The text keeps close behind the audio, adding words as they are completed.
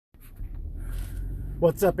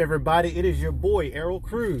What's up, everybody? It is your boy, Errol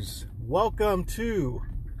Cruz. Welcome to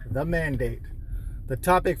The Mandate. The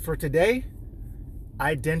topic for today,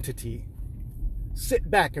 identity. Sit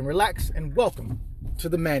back and relax and welcome to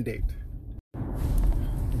The Mandate.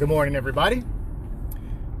 Good morning, everybody.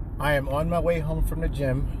 I am on my way home from the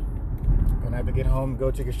gym. Gonna have to get home, go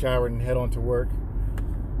take a shower, and head on to work.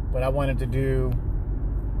 But I wanted to do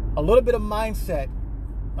a little bit of mindset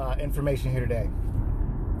information here today.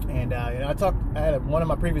 And one of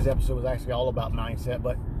my previous episodes was actually all about mindset,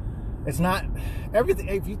 but it's not everything.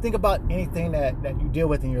 If you think about anything that you deal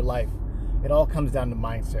with in your life, it all comes down to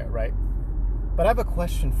mindset, right? But I have a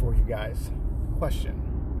question for you guys.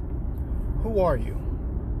 Who are you?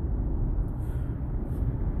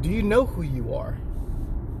 Do you know who you are?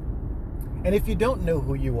 And if you don't know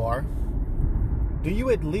who you are, do you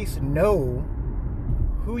at least know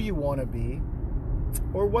who you want to be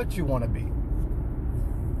or what you want to be?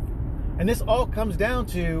 And this all comes down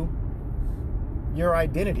to your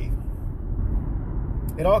identity.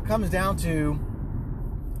 It all comes down to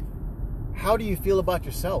how do you feel about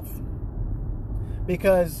yourself?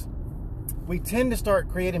 Because we tend to start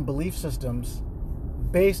creating belief systems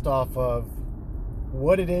based off of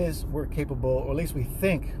what it is we're capable, or at least we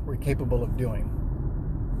think we're capable of doing.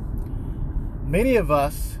 Many of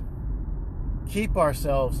us keep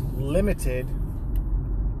ourselves limited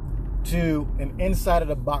to an inside of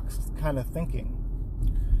the box kind of thinking.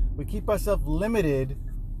 We keep ourselves limited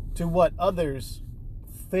to what others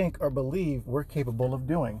think or believe we're capable of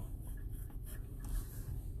doing.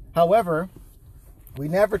 However, we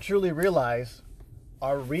never truly realize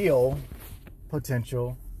our real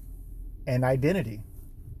potential and identity.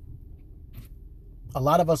 A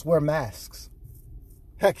lot of us wear masks.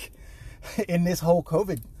 Heck, in this whole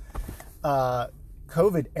COVID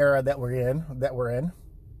era that we're in,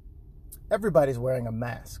 everybody's wearing a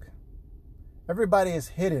mask. Everybody is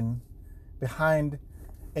hidden behind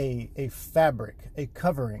a fabric, a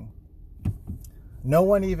covering. No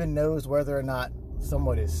one even knows whether or not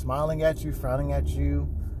someone is smiling at you, frowning at you,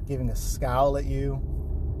 giving a scowl at you.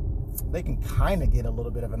 They can kind of get a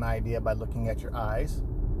little bit of an idea by looking at your eyes.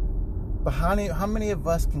 But how many of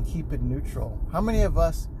us can keep it neutral? How many of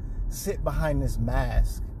us sit behind this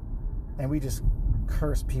mask and we just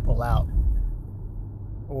curse people out?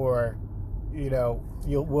 Or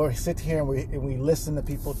we'll sit here and we listen to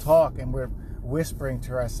people talk and we're whispering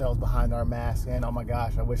to ourselves behind our mask and, oh my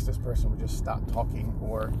gosh, I wish this person would just stop talking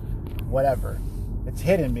or whatever. It's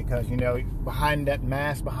hidden because, behind that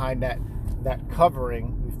mask, behind that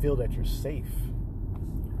covering, you feel that you're safe.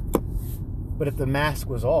 But if the mask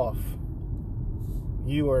was off,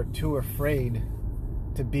 you are too afraid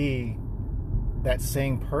to be that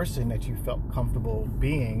same person that you felt comfortable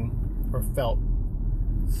being or felt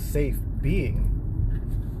safe being.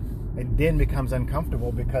 It then becomes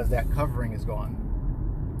uncomfortable because that covering is gone.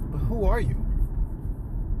 But who are you?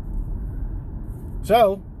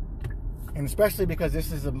 So, and especially because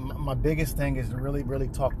this is my biggest thing is to really, really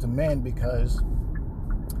talk to men, because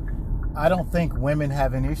I don't think women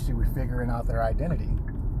have an issue with figuring out their identity.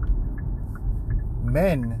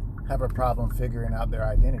 Men have a problem figuring out their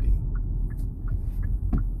identity.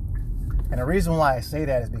 And the reason why I say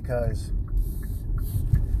that is because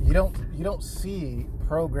you don't see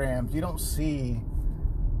programs, you don't see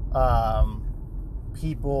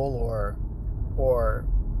people or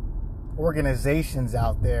organizations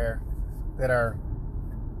out there that are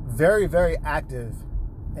very, very active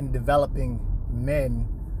in developing men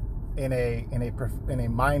in a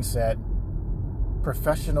mindset,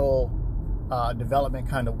 professional development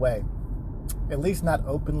kind of way. At least not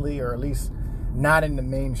openly, or at least not in the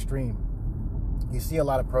mainstream. You see a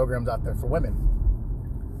lot of programs out there for women.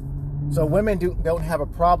 So women don't have a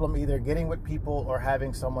problem either getting with people or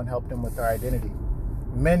having someone help them with their identity.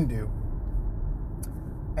 Men do.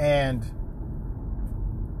 And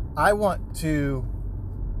I want to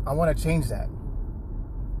change that.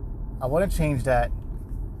 I want to change that.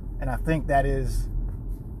 And I think that is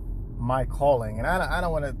my calling. And I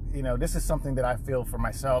don't want to, this is something that I feel for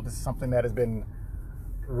myself. This is something that has been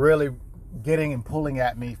really getting and pulling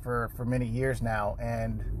at me for many years now.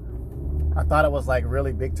 And I thought it was like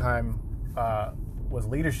really big time was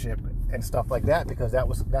leadership and stuff like that, because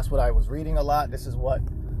that's what I was reading a lot. This is what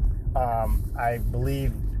I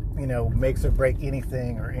believe makes or break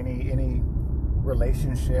anything, or any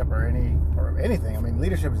relationship or anything. I mean,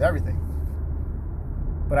 leadership is everything.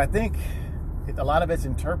 But I think a lot of it's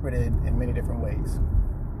interpreted in many different ways.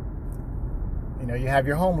 You have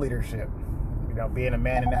your home leadership, being a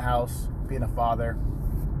man in the house, being a father,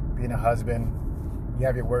 being a husband. You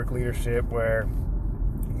have your work leadership where,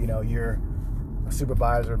 you're a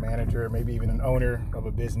supervisor, manager, maybe even an owner of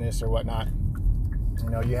a business or whatnot. You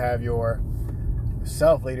know, you have your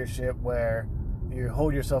self-leadership where you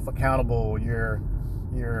hold yourself accountable. You're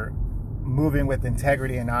moving with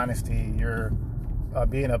integrity and honesty. You're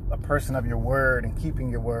being a person of your word and keeping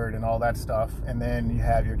your word and all that stuff. And then you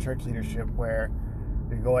have your church leadership where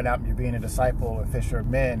you're going out and you're being a disciple, a fisher of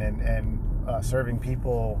men, and serving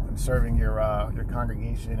people and serving your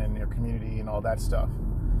congregation and your community and all that stuff.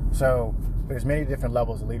 So there's many different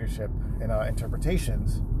levels of leadership and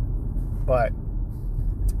interpretations, but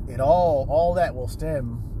it all that will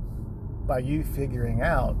stem by you figuring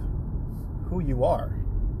out who you are.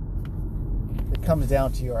 It comes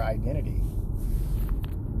down to your identity.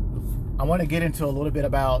 I want to get into a little bit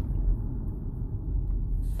about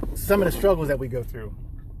some of the struggles that we go through.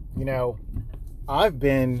 You know, I've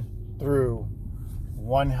been through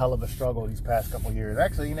one hell of a struggle these past couple of years.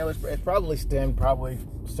 Actually, you know, it probably stemmed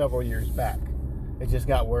several years back. It just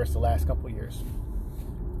got worse the last couple of years.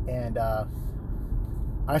 And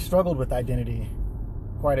I struggled with identity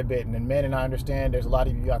quite a bit. And man, and I understand there's a lot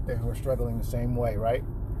of you out there who are struggling the same way, right?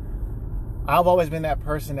 I've always been that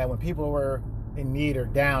person that when people were in need or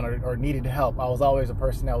down or needed help, I was always a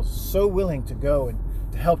person that was so willing to go and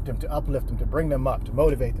to help them, to uplift them, to bring them up, to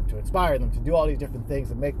motivate them, to inspire them, to do all these different things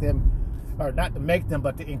to make them, or not to make them,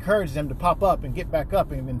 but to encourage them to pop up and get back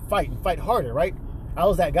up and fight harder, right? I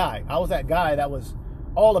was that guy. I was that guy that was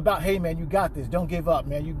all about, hey man, you got this. Don't give up,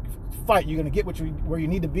 man. You fight. You're going to get where you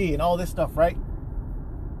need to be and all this stuff, right?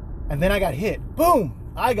 And then I got hit.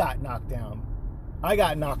 Boom! I got knocked down. I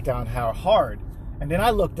got knocked down hard. And then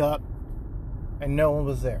I looked up and no one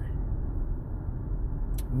was there.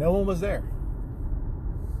 No one was there.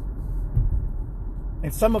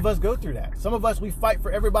 And some of us go through that. Some of us, we fight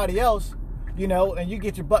for everybody else, you know, and you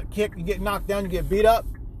get your butt kicked, you get knocked down, you get beat up,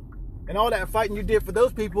 and all that fighting you did for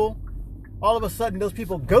those people, all of a sudden those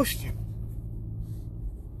people ghost you.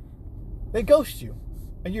 They ghost you.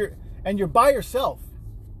 And you're by yourself.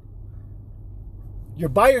 You're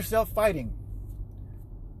by yourself fighting.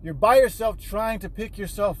 You're by yourself trying to pick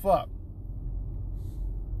yourself up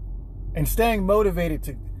and staying motivated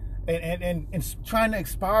to and trying to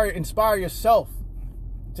inspire yourself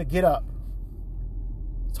to get up.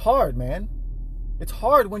 It's hard, man. It's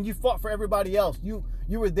hard when you fought for everybody else. You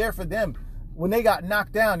were there for them. When they got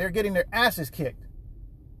knocked down, they're getting their asses kicked.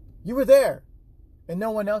 You were there, and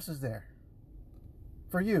no one else is there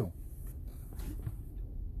for you.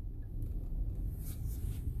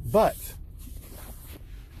 But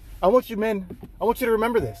I want you to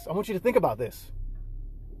remember this. I want you to think about this.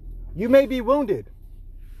 You may be wounded,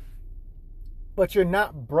 but you're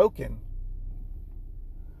not broken.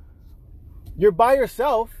 You're by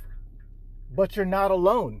yourself, but you're not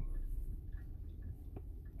alone.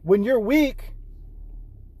 When you're weak,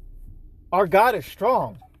 our God is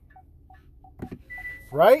strong.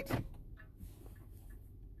 Right?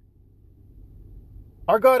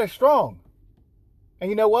 Our God is strong. And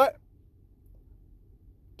you know what?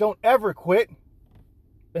 Don't ever quit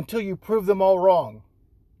until you prove them all wrong.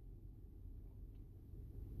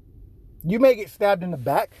 You may get stabbed in the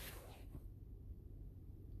back.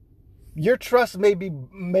 Your trust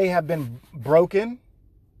may have been broken.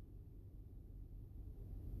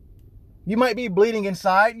 You might be bleeding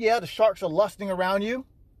inside. Yeah, the sharks are lusting around you.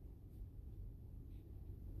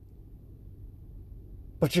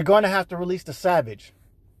 But you're going to have to release the savage.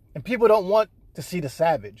 And people don't want to see the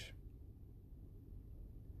savage.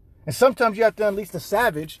 And sometimes you have to unleash the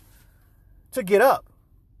savage to get up.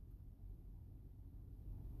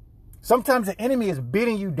 Sometimes the enemy is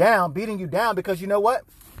beating you down because you know what?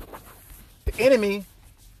 The enemy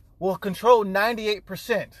will control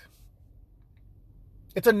 98%.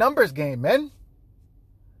 It's a numbers game, man.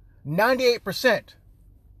 98%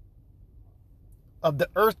 of the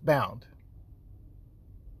earthbound.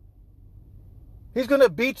 He's going to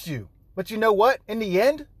beat you. But you know what? In the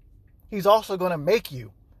end, he's also going to make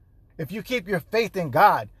you. If you keep your faith in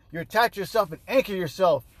God, you attach yourself and anchor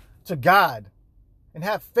yourself to God and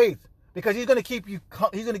have faith, because he's going to give you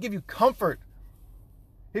comfort.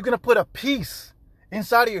 He's going to put a peace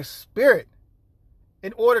inside of your spirit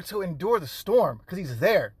in order to endure the storm, because he's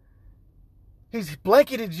there. He's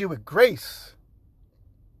blanketed you with grace.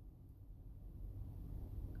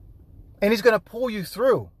 And he's going to pull you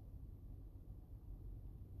through.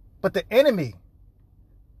 But the enemy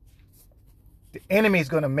is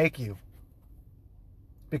going to make you,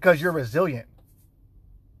 because you're resilient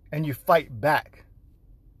and you fight back.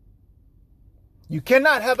 You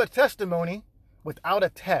cannot have a testimony without a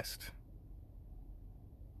test.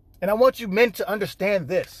 And I want you men to understand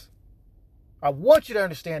this. I want you to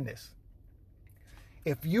understand this.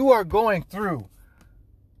 If you are going through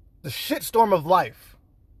the shitstorm of life.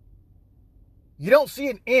 You don't see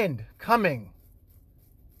an end coming,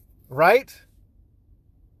 right?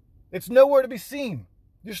 It's nowhere to be seen.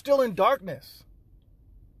 You're still in darkness.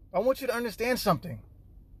 I want you to understand something.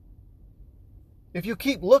 If you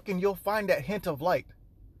keep looking, you'll find that hint of light.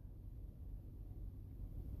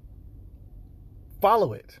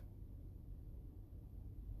 Follow it.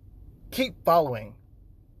 Keep following.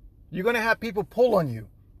 You're going to have people pull on you.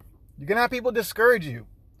 You're going to have people discourage you.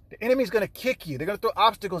 The enemy's going to kick you. They're going to throw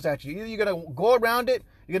obstacles at you. Either you're going to go around it,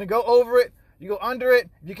 you're going to go over it, you go under it.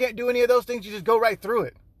 If you can't do any of those things, you just go right through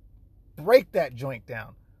it. Break that joint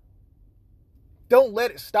down. Don't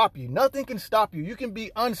let it stop you. Nothing can stop you. You can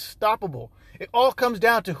be unstoppable. It all comes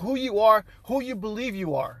down to who you are, who you believe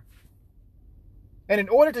you are. And in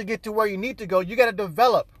order to get to where you need to go, you got to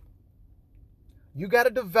develop. You got to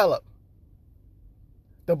develop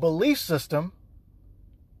the belief system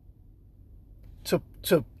to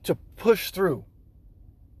push through,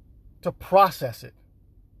 to process it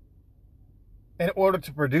in order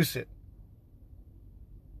to produce it.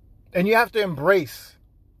 And you have to embrace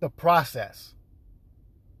the process.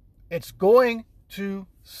 It's going to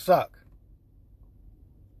suck.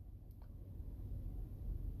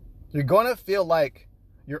 You're going to feel like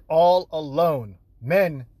you're all alone.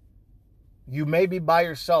 Men, you may be by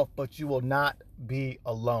yourself, but you will not be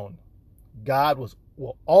alone. God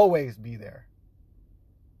will always be there.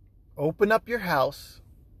 Open up your house,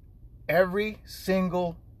 every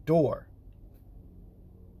single door.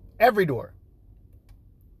 Every door.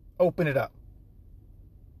 Open it up.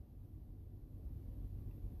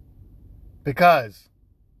 Because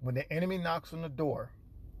when the enemy knocks on the door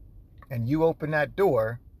and you open that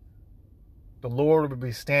door, the Lord will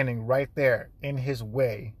be standing right there in his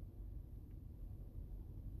way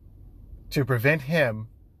to prevent him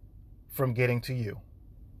from getting to you.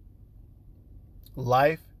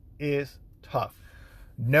 Life is tough.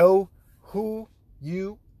 Know who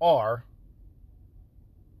you are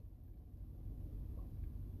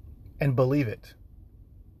and believe it.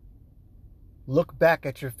 Look back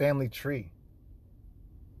at your family tree.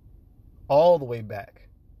 All the way back.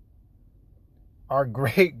 Our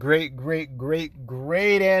great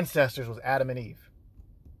ancestors was Adam and Eve.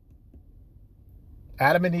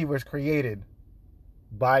 Adam and Eve was created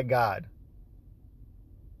by God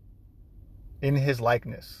in his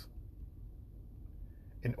likeness.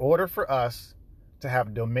 In order for us to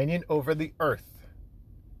have dominion over the earth,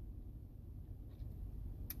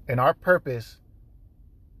 and our purpose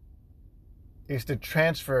is to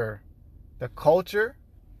transfer the culture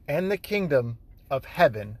and the kingdom of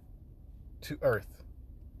heaven to earth.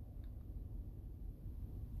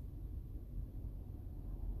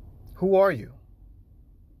 Who are you?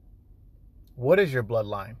 What is your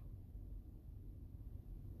bloodline?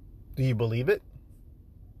 Do you believe it?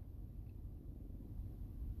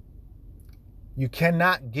 You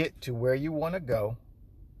cannot get to where you want to go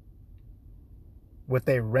with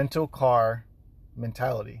a rental car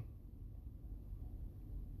mentality.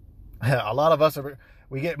 A lot of us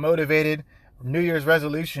we get motivated. New Year's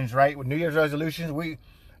resolutions, right? With New Year's resolutions,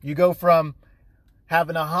 you go from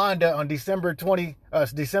having a Honda on December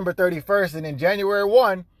 31st, and in January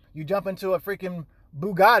 1, you jump into a freaking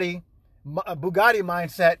Bugatti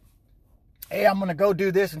mindset. Hey, I'm going to go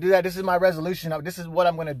do this and do that. This is my resolution. This is what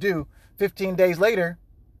I'm going to do. 15 days later,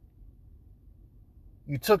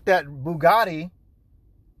 you took that Bugatti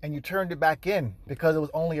and you turned it back in because it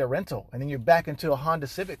was only a rental. And then you're back into a Honda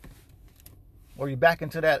Civic. Or you're back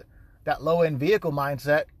into that low-end vehicle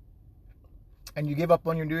mindset. And you give up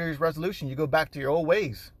on your New Year's resolution. You go back to your old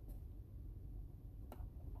ways.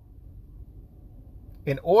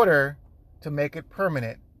 In order to make it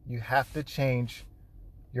permanent, you have to change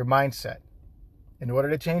your mindset. In order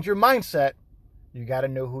to change your mindset, you got to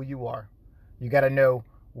know who you are. You got to know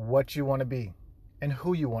what you want to be and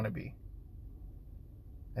who you want to be.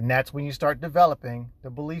 And that's when you start developing the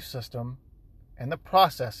belief system and the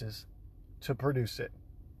processes to produce it.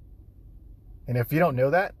 And if you don't know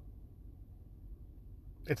that,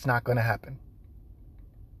 it's not going to happen.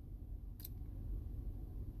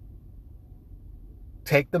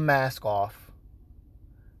 Take the mask off.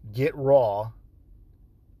 Get raw.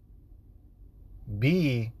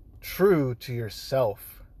 Be true to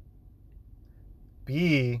yourself.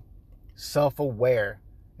 Be self-aware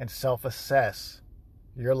and self-assess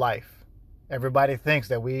your life. Everybody thinks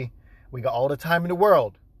that we got all the time in the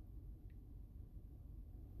world.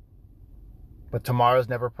 But tomorrow's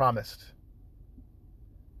never promised.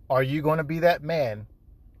 Are you going to be that man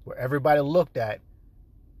where everybody looked at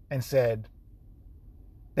and said,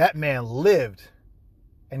 that man lived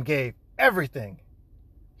and gave everything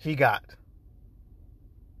he got?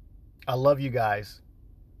 I love you guys.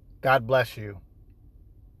 God bless you.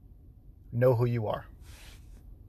 Know who you are.